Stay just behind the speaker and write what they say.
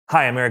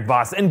Hi, I'm Erik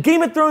Voss, and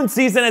Game of Thrones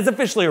season has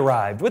officially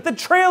arrived with a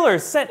trailer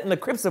set in the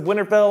Crypts of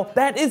Winterfell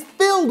that is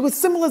filled with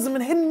symbolism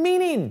and hidden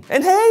meaning.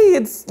 And hey,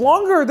 it's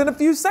longer than a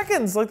few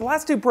seconds like the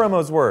last two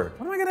promos were.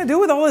 What am I gonna do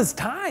with all this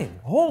time?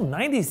 A whole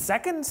 90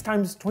 seconds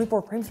times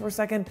 24 frames per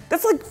second?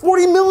 That's like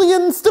 40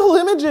 million still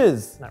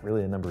images. Not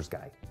really a numbers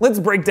guy. Let's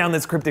break down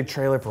this cryptic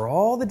trailer for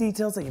all the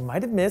details that you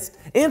might have missed,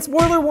 and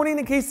spoiler warning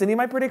in case any of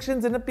my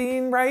predictions end up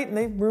being right and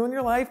they ruin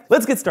your life.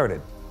 Let's get started.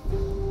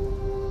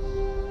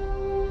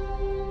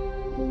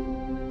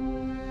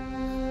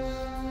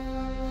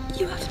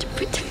 You have to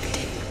protect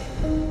him.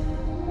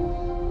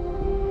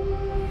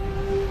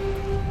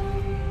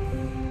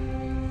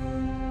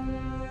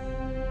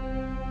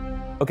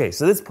 Okay,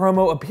 so this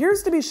promo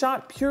appears to be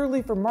shot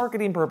purely for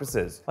marketing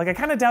purposes. Like, I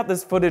kinda doubt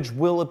this footage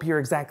will appear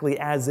exactly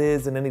as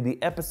is in any of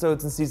the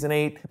episodes in season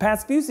 8. The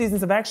past few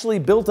seasons have actually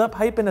built up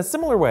hype in a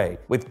similar way,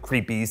 with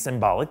creepy,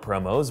 symbolic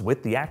promos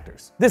with the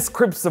actors. This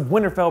Crypts of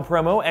Winterfell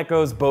promo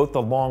echoes both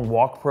the Long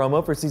Walk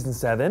promo for season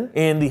 7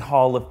 and the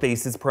Hall of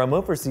Faces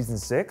promo for season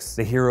 6.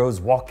 The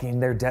heroes walking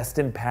their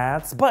destined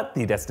paths, but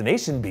the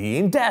destination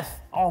being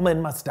death. All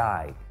men must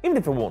die, even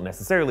if it won't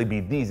necessarily be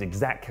these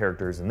exact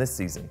characters in this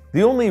season.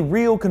 The only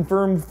real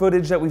confirmed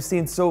footage that we've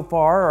seen so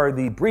far are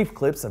the brief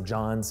clips of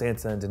Jon,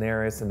 Sansa, and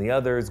Daenerys and the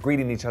others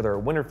greeting each other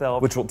at Winterfell,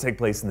 which will take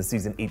place in the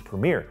season 8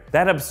 premiere.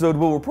 That episode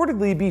will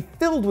reportedly be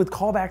filled with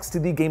callbacks to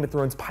the Game of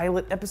Thrones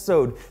pilot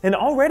episode, and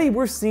already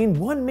we're seeing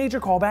one major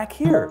callback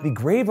here: the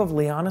grave of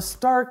Lyanna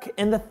Stark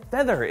and the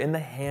feather in the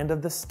hand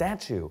of the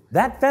statue.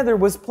 That feather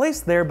was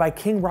placed there by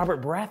King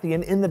Robert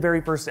Baratheon in the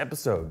very first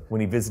episode,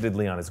 when he visited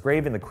Lyanna's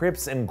grave in the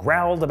crypts and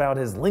growled about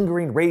his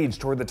lingering rage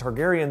toward the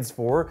Targaryens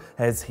for,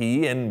 as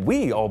he and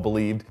we all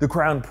believed, the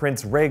Crown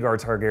Prince Rhaegar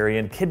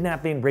Targaryen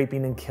kidnapping,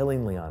 raping, and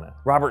killing Lyanna.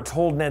 Robert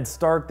told Ned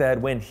Stark that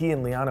when he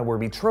and Lyanna were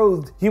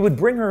betrothed, he would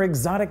bring her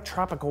exotic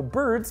tropical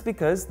birds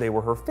because they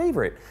were her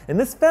favorite, and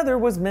this feather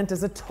was meant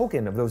as a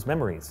token of those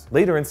memories.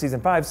 Later in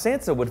season 5,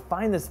 Sansa would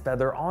find this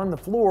feather on the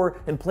floor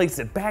and place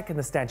it back in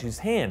the statue's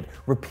hand,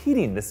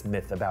 repeating this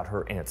myth about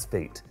her aunt's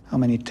fate. How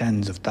many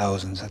tens of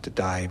thousands had to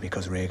die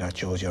because Rhaegar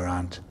chose your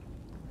aunt?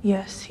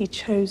 Yes, he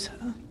chose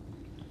her.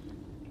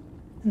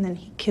 And then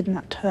he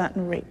kidnapped her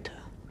and raped her.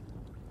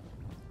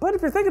 But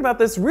if you're thinking about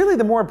this, really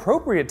the more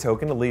appropriate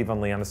token to leave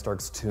on Lyanna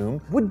Stark's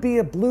tomb would be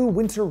a blue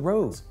winter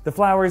rose, the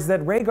flowers that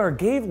Rhaegar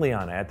gave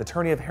Lyanna at the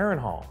tourney of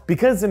Harrenhal.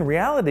 Because in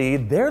reality,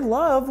 their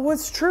love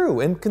was true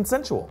and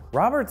consensual.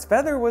 Robert's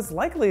feather was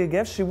likely a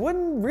gift she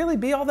wouldn't really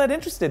be all that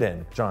interested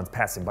in. Jon's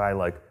passing by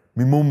like,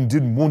 "Me mom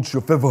didn't want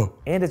your feather."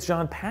 And as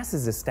Jon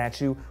passes this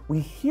statue, we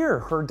hear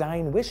her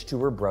dying wish to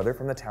her brother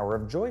from the Tower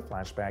of Joy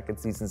flashback in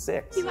season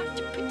 6. You have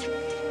to protect him.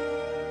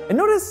 And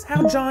notice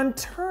how Jon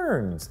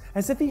turns,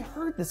 as if he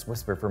heard this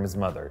whisper from his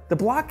mother. The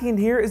blocking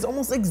here is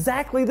almost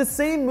exactly the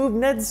same move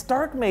Ned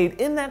Stark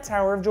made in that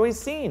Tower of Joy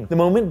scene, the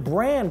moment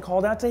Bran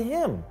called out to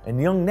him,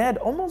 and young Ned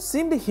almost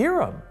seemed to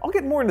hear him. I'll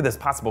get more into this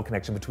possible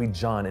connection between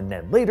Jon and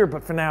Ned later,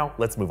 but for now,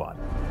 let's move on.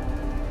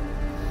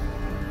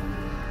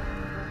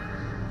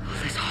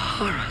 This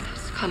horror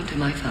that's come to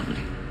my family.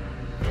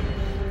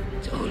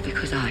 It's all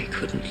because I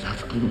couldn't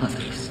love a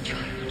motherless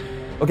child.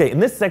 Okay,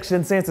 in this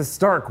section, Sansa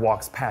Stark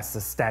walks past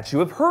the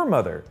statue of her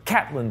mother,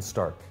 Catelyn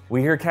Stark.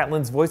 We hear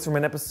Catelyn's voice from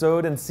an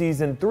episode in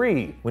season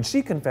 3, when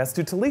she confessed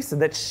to Talisa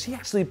that she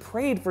actually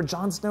prayed for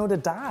Jon Snow to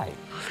die.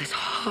 All this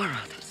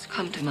horror that's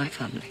come to my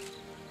family.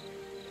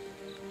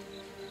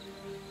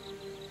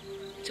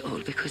 It's all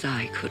because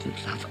I couldn't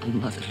love a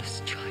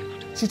motherless child.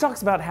 She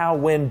talks about how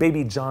when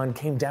baby Jon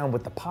came down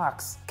with the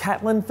pox,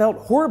 Catelyn felt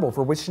horrible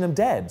for wishing him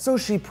dead. So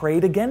she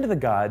prayed again to the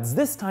gods,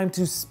 this time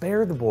to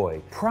spare the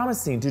boy,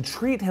 promising to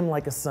treat him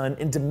like a son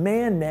and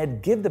demand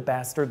Ned give the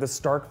bastard the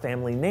Stark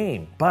family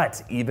name.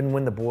 But even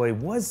when the boy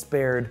was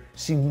spared,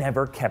 she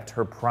never kept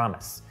her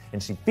promise.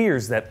 And she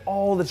fears that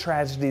all the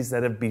tragedies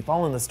that have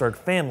befallen the Stark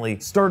family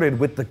started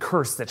with the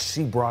curse that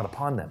she brought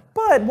upon them.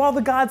 But while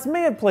the gods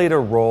may have played a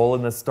role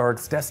in the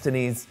Starks'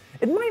 destinies,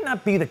 it might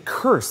not be the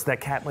curse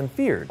that Catelyn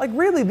feared. Like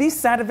really, these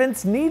sad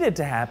events needed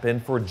to happen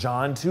for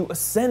Jon to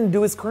ascend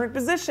to his current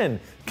position,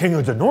 King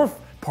of the North,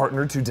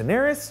 partner to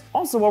Daenerys.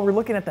 Also, while we're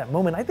looking at that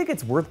moment, I think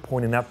it's worth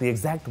pointing out the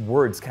exact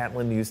words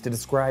Catelyn used to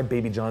describe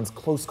baby Jon's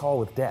close call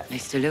with death.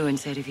 Mr. Lewin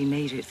said if he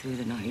made it through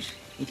the night,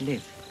 he'd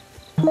live.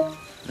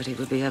 But it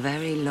would be a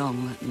very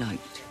long night.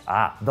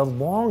 Ah, the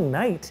Long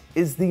Night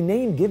is the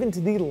name given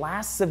to the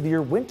last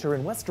severe winter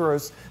in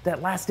Westeros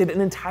that lasted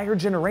an entire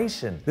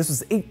generation. This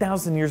was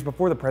 8,000 years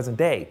before the present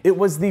day. It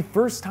was the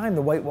first time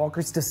the White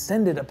Walkers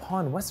descended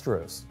upon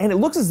Westeros. And it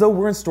looks as though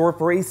we're in store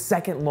for a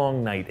second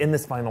Long Night in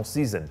this final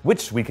season,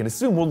 which we can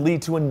assume will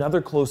lead to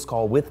another close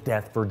call with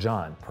death for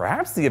Jon.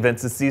 Perhaps the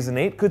events of season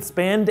 8 could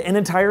span an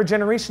entire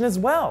generation as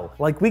well.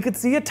 Like we could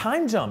see a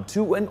time jump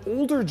to an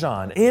older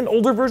Jon and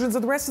older versions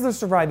of the rest of the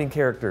surviving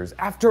characters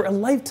after a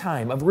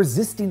lifetime of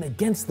resisting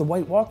against the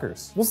White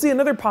Walkers. We'll see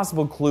another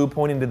possible clue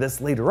pointing to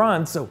this later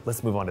on, so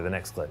let's move on to the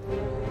next clip.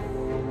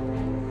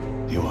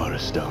 You are a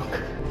Stark.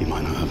 You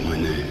might not have my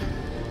name,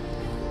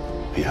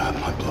 but you have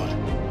my blood.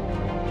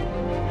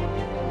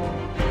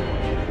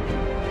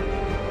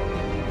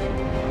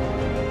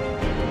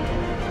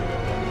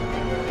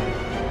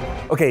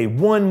 Okay,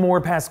 one more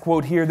past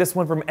quote here, this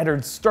one from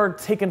Erik Stark,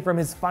 taken from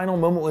his final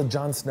moment with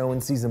Jon Snow in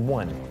season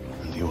 1.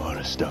 And you are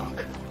a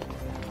Stark.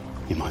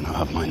 You might not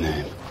have my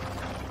name,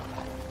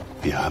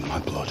 but you have my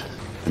blood.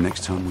 The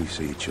next time we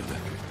see each other,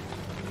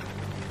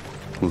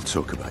 we'll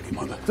talk about your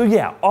mother. So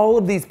yeah, all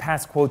of these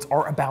past quotes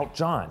are about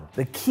Jon,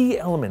 the key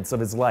elements of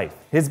his life.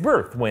 His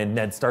birth, when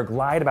Ned Stark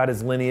lied about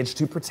his lineage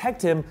to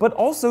protect him, but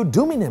also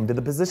dooming him to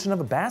the position of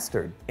a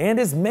bastard. And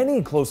his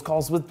many close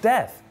calls with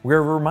death.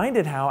 We're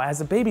reminded how,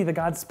 as a baby, the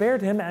gods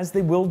spared him, as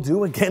they will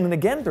do again and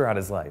again throughout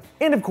his life.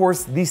 And of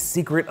course, the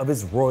secret of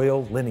his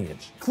royal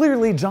lineage.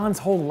 Clearly, Jon's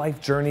whole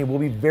life journey will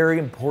be very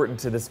important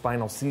to this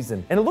final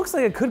season, and it looks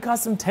like it could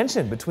cause some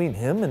tension between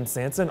him and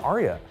Sansa and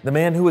Arya. The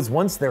man who was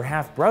once their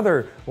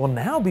half-brother will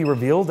now be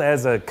revealed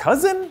as a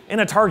cousin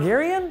and a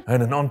Targaryen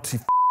and an auntie.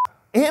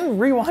 And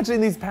rewatching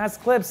these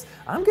past clips,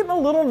 I'm getting a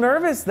little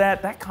nervous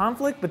that that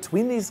conflict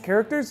between these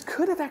characters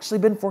could have actually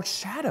been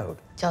foreshadowed.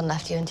 Jon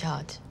left you in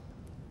charge.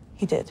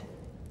 He did.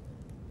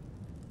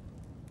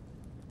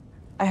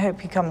 I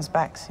hope he comes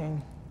back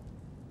soon.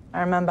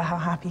 I remember how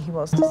happy he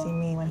was to see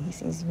me. When he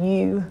sees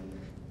you,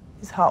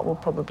 his heart will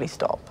probably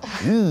stop.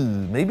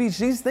 Ooh, maybe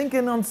she's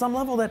thinking on some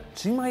level that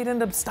she might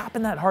end up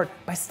stopping that heart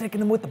by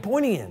sticking him with the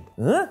pointy end.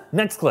 Huh?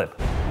 Next clip.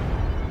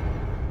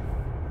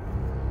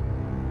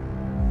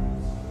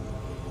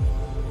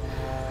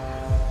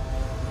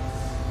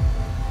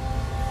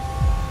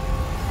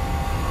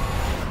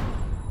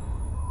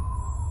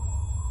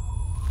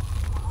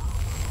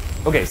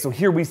 Okay, so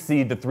here we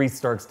see the three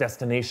Starks'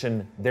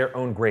 destination, their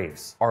own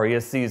graves.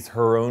 Arya sees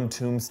her own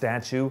tomb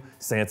statue,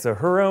 Sansa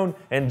her own,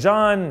 and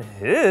Jon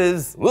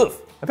his.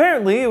 Woof.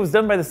 Apparently, it was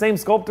done by the same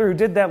sculptor who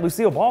did that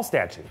Lucille Ball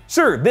statue.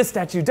 Sure, this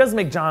statue does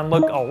make Jon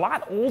look a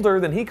lot older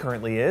than he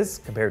currently is,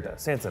 compared to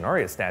Sansa and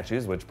Arya's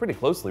statues, which pretty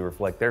closely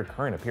reflect their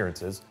current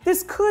appearances.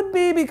 This could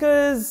be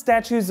because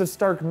statues of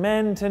Stark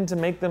men tend to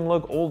make them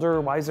look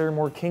older, wiser,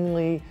 more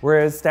kingly,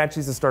 whereas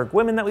statues of Stark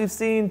women that we've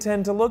seen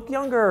tend to look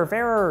younger,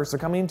 fairer,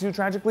 succumbing to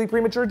tragically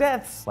premature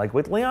deaths, like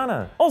with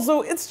Lyanna.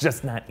 Also, it's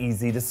just not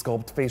easy to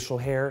sculpt facial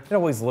hair. It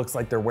always looks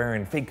like they're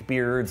wearing fake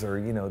beards or,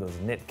 you know, those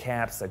knit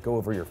caps that go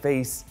over your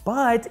face.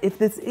 But if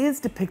this is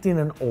depicting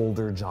an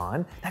older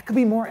Jon, that could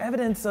be more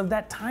evidence of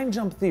that time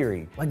jump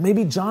theory. Like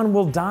maybe Jon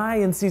will die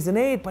in season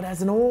 8, but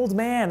as an old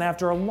man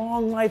after a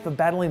long life of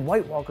battling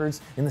White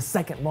Walkers in the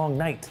second long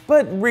night.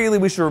 But really,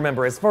 we should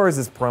remember, as far as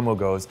this promo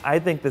goes, I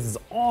think this is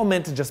all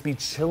meant to just be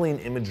chilling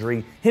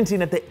imagery,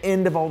 hinting at the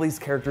end of all these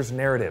characters'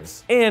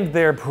 narratives, and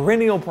their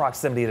perennial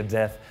proximity to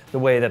death, the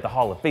way that the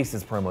Hall of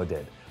Faces promo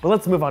did. But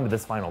let's move on to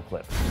this final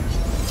clip.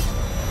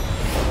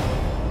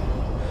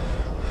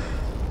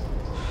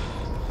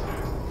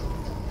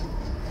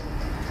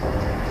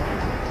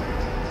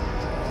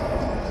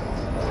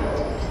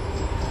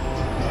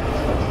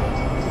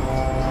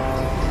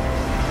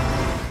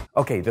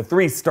 Okay, the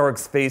three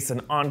Starks face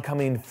an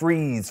oncoming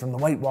freeze from the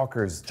White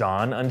Walkers.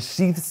 Jon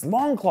unsheaths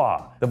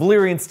Longclaw, the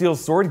Valyrian steel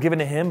sword given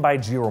to him by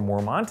Jeor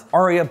Mormont.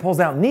 Arya pulls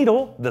out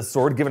Needle, the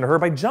sword given to her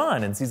by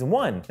Jon in season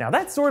 1. Now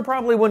that sword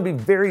probably wouldn't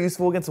be very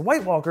useful against the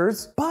White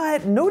Walkers,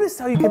 but notice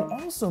how you can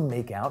also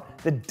make out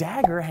the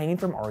dagger hanging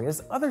from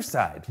Arya's other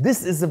side.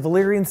 This is a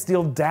Valyrian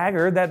steel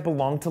dagger that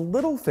belonged to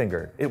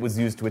Littlefinger. It was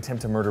used to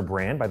attempt to murder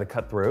Bran by the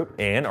Cutthroat,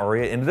 and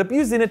Arya ended up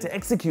using it to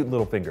execute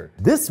Littlefinger.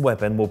 This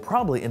weapon will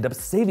probably end up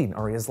saving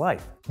Arya's life.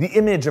 The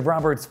image of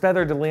Robert's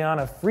feather to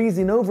Lyanna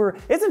freezing over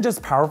isn't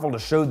just powerful to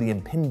show the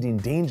impending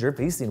danger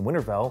facing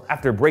Winterfell.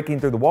 After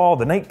breaking through the wall,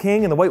 the Night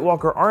King and the White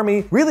Walker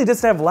army really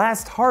just have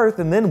last Hearth,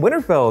 and then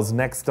Winterfell's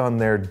next on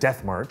their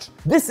death march.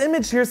 This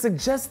image here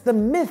suggests the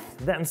myth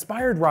that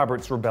inspired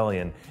Robert's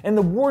rebellion, and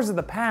the wars of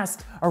the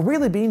past are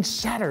really being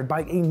shattered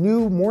by a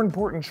new, more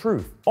important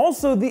truth.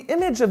 Also, the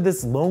image of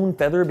this lone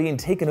feather being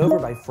taken over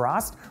by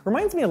Frost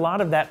reminds me a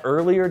lot of that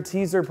earlier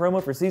teaser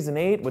promo for season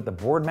 8 with the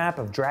board map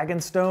of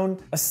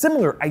Dragonstone. A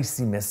similar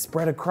icy mist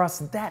spread across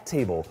that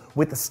table,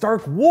 with the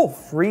Stark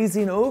wolf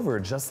freezing over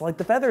just like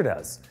the feather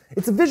does.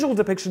 It's a visual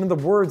depiction of the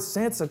words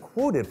Sansa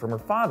quoted from her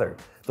father.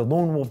 The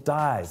lone wolf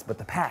dies, but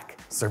the pack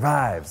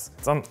survives.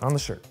 It's on the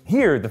shirt.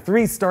 Here, the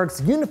three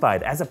Starks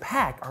unified as a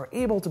pack are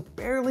able to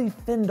barely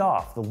fend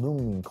off the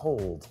looming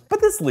cold.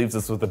 But this leaves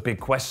us with a big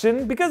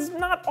question, because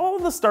not all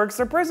the Starks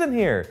are present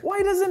here.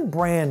 Why doesn't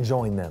Bran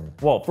join them?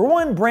 Well, for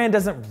one, Bran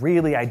doesn't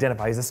really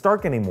identify as a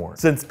Stark anymore.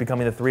 Since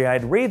becoming the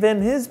Three-Eyed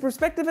Raven, his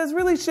perspective has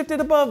really shifted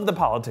above the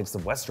politics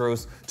of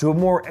Westeros to a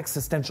more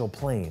existential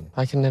plane.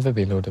 I can never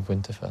be Lord of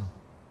Winterfell.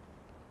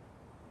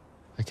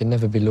 I can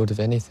never be Lord of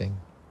anything.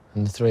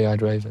 And the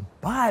Three-Eyed Raven.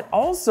 But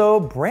also,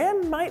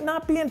 Bran might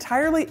not be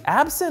entirely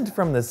absent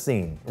from this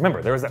scene.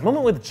 Remember, there was that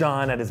moment with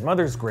Jon at his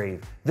mother's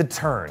grave, the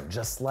turn,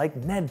 just like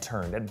Ned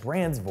turned at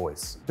Bran's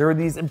voice. There are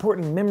these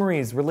important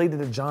memories related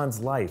to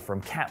Jon's life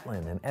from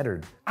Catelyn and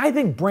Eddard. I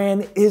think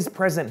Bran is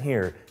present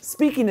here,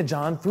 speaking to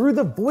Jon through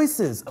the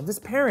voices of his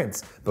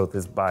parents, both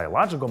his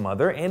biological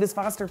mother and his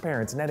foster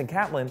parents, Ned and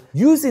Catelyn,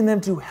 using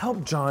them to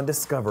help Jon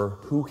discover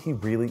who he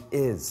really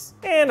is.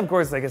 And of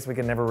course, I guess we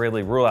can never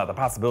really rule out the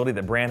possibility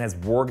that Bran has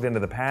warged transported into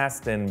the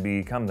past and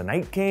become the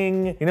Night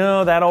King. You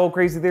know, that old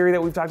crazy theory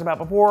that we've talked about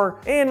before.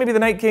 And maybe the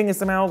Night King is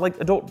somehow like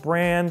adult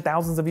Bran,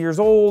 thousands of years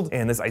old.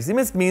 And this icy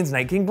mist means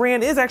Night King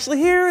Bran is actually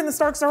here and the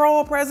Starks are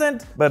all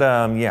present. But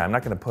yeah, I'm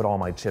not gonna put all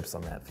my chips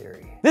on that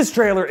theory. This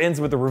trailer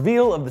ends with the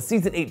reveal of the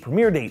season 8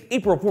 premiere date,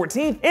 April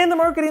 14th, and the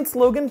marketing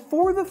slogan,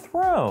 For the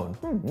Throne.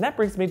 And that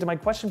brings me to my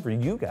question for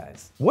you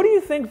guys. What do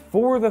you think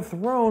For the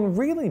Throne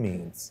really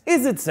means?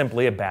 Is it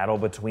simply a battle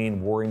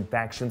between warring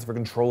factions for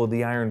control of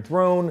the Iron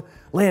Throne,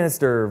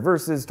 Lannister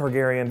versus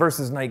Targaryen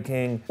versus Night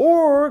King?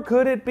 Or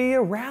could it be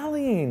a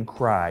rallying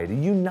cry to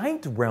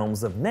unite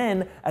realms of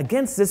men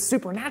against this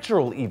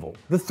supernatural evil?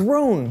 The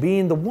throne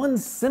being the one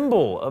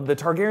symbol of the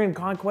Targaryen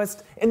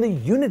conquest and the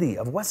unity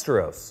of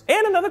Westeros.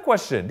 And another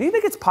question, do you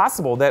think it's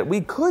possible that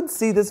we could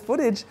see this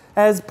footage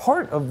as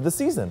part of the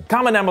season?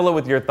 Comment down below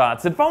with your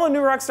thoughts and follow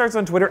New Rockstars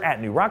on Twitter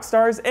at New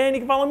Rockstars, and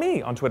you can follow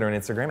me on Twitter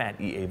and Instagram at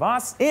Erik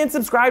Voss, and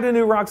subscribe to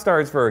New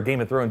Rockstars for Game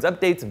of Thrones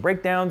updates and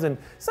breakdowns and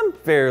some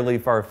fairly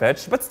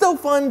far-fetched but still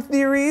fun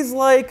theories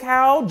like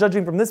how,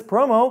 judging from this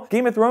promo,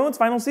 Game of Thrones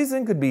final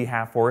season could be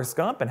half Forrest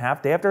Gump and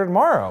half Day After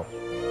Tomorrow.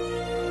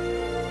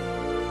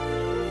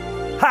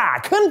 Ha!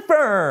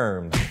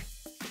 Confirmed!